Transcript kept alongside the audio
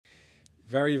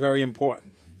Very, very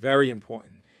important. Very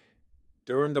important.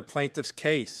 During the plaintiff's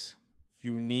case,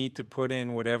 you need to put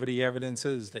in whatever the evidence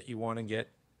is that you want to get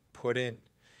put in.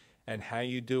 And how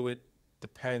you do it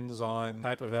depends on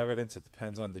type of evidence. It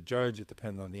depends on the judge. It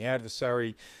depends on the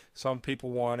adversary. Some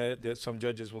people want it. Some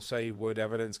judges will say, what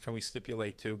evidence can we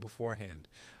stipulate to beforehand?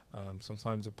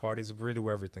 Sometimes the parties agree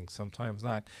to everything. Sometimes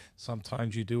not.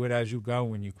 Sometimes you do it as you go.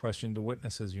 When you question the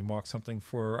witnesses, you mark something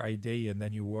for ID and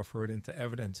then you offer it into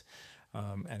evidence.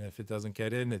 And if it doesn't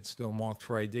get in, it's still marked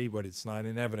for ID, but it's not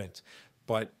in evidence.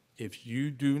 But if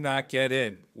you do not get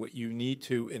in what you need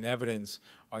to in evidence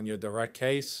on your direct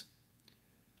case,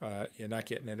 you're not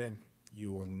getting it in.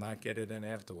 You will not get it in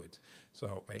afterwards.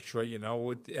 So make sure you know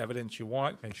what evidence you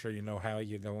want. Make sure you know how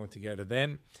you're going to get it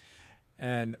in.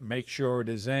 And make sure it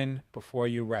is in before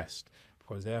you rest.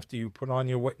 Because after you put on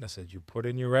your witnesses, you put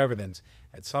in your evidence,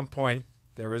 at some point,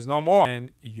 there is no more. And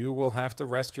you will have to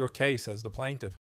rest your case as the plaintiff.